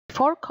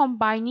Before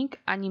combining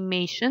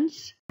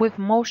animations with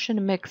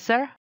Motion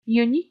Mixer,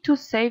 you need to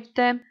save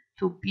them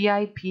to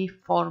BIP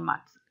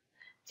format.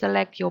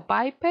 Select your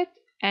biped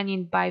and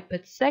in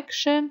biped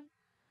section,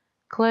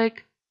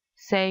 click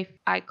Save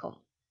icon.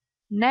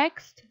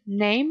 Next,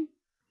 name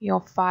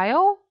your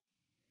file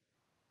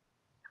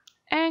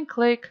and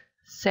click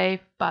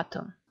Save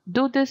button.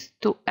 Do this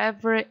to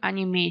every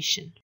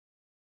animation.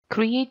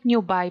 Create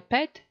new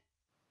biped.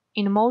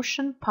 In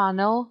Motion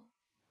panel,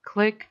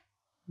 click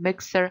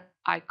Mixer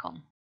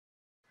icon.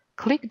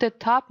 Click the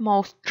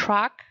topmost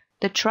track.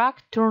 The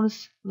track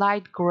turns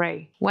light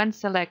gray when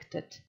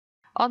selected.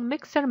 On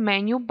Mixer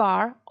menu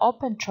bar,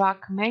 open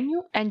Track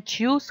menu and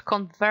choose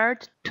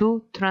Convert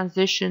to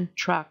Transition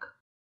Track.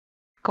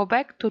 Go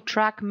back to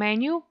Track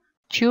menu,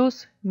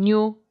 choose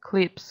New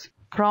Clips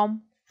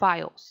from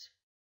Files.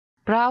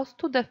 Browse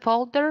to the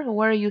folder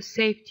where you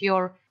saved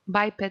your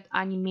biped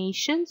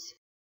animations.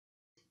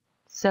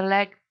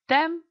 Select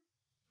them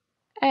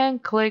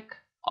and click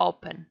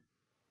Open.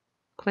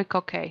 Click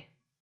OK.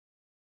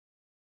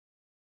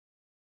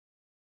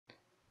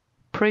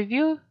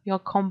 Preview your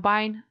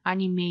combined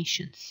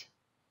animations.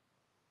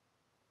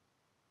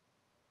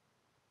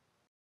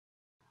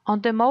 On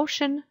the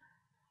Motion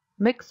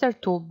Mixer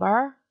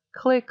toolbar,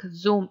 click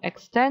Zoom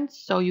Extend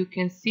so you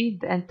can see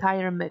the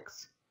entire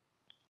mix.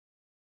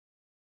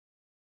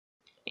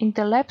 In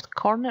the left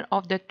corner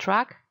of the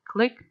track,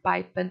 click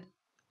Biped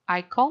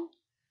icon,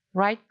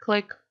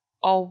 right-click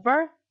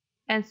over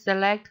and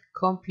select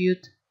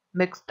Compute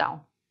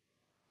Mixdown.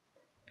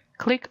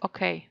 Click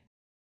OK.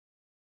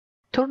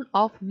 Turn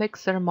off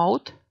mixer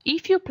mode.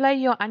 If you play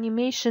your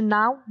animation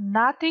now,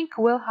 nothing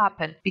will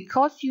happen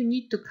because you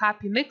need to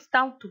copy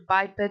mixdown to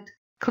biped.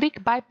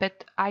 Click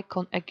biped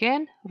icon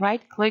again,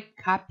 right-click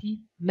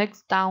copy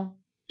mixdown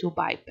to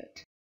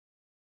biped.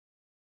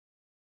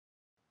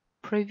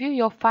 Preview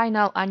your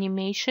final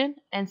animation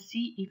and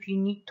see if you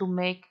need to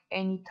make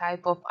any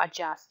type of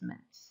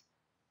adjustments.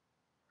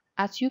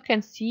 As you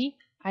can see,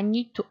 I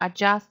need to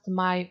adjust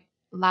my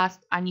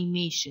last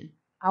animation.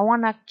 I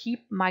want to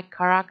keep my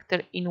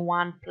character in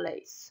one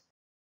place.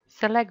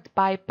 Select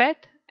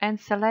biped and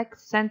select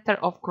center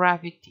of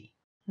gravity.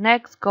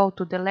 Next, go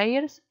to the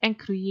layers and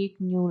create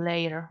new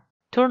layer.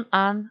 Turn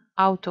on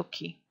auto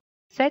key.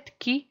 Set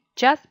key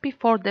just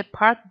before the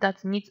part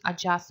that needs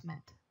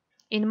adjustment.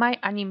 In my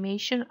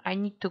animation, I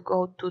need to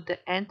go to the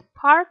end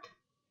part,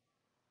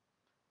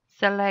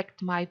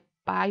 select my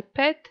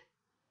biped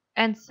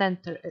and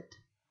center it.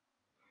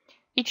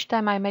 Each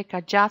time I make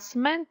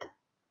adjustment,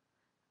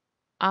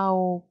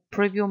 I'll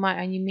preview my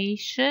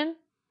animation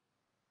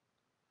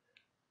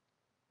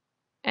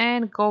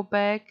and go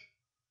back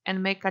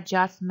and make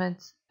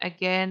adjustments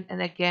again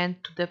and again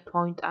to the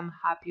point I'm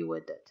happy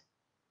with it.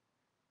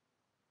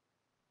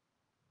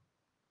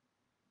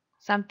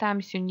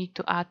 Sometimes you need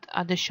to add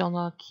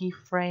additional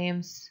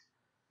keyframes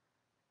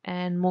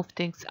and move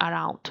things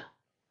around.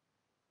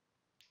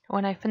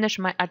 When I finish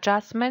my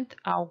adjustment,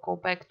 I'll go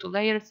back to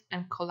layers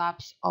and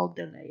collapse all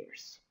the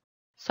layers.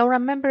 So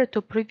remember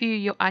to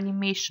preview your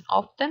animation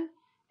often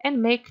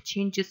and make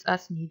changes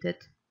as needed.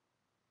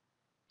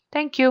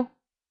 Thank you.